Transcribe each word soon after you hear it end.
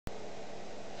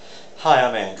Hi,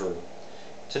 I'm Andrew.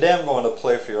 Today I'm going to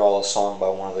play for you all a song by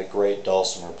one of the great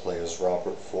dulcimer players,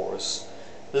 Robert Forrest.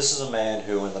 This is a man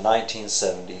who in the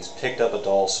 1970s picked up a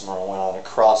dulcimer and went on a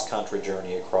cross-country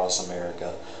journey across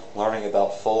America, learning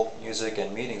about folk music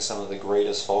and meeting some of the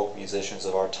greatest folk musicians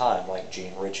of our time, like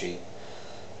Gene Ritchie.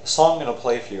 The song I'm going to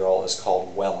play for you all is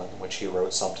called Wellyn, which he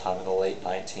wrote sometime in the late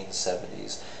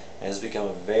 1970s, and has become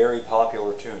a very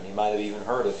popular tune. You might have even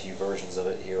heard a few versions of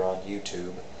it here on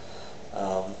YouTube.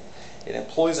 It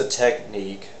employs a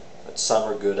technique that some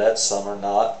are good at, some are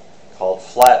not, called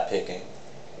flat picking,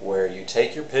 where you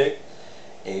take your pick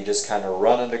and you just kind of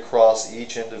run it across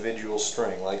each individual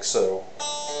string, like so.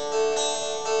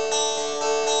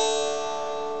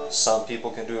 Some people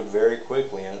can do it very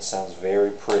quickly and it sounds very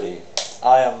pretty.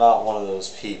 I am not one of those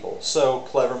people, so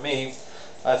clever me,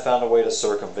 I found a way to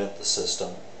circumvent the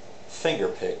system. Finger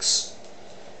picks.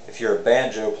 If you're a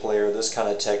banjo player, this kind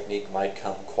of technique might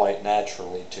come quite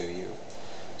naturally to you.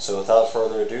 So without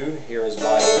further ado, here is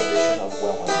my rendition of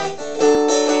Wellyn.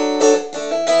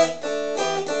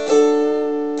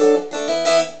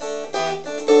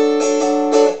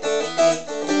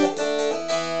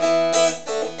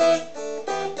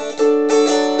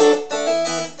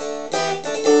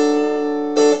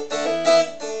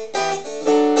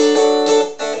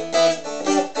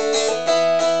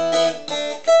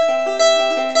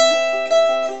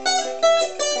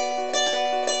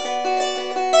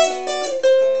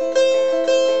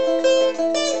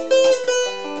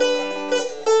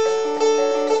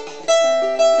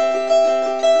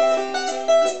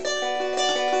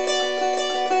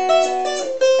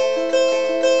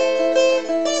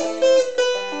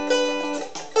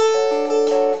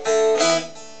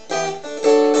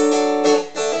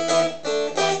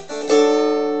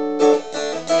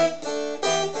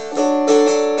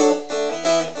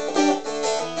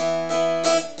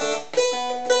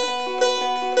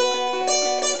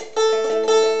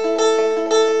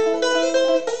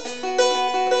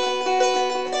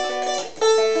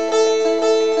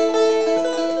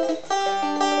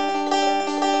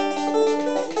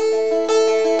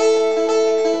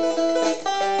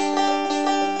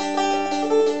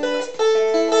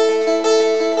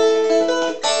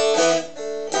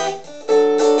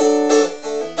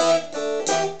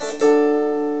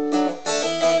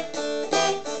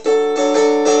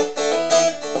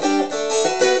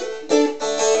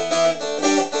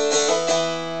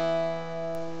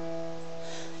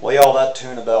 Well, y'all, that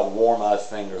tune about wore my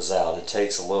fingers out. It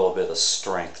takes a little bit of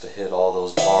strength to hit all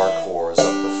those bar chords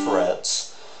up the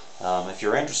frets. If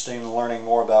you're interested in learning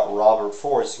more about Robert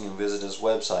Forrest, you can visit his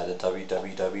website at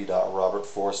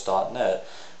www.robertforrest.net,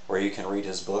 where you can read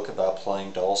his book about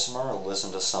playing dulcimer,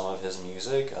 listen to some of his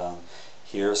music,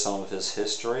 hear some of his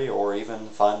history, or even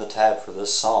find the tab for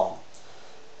this song.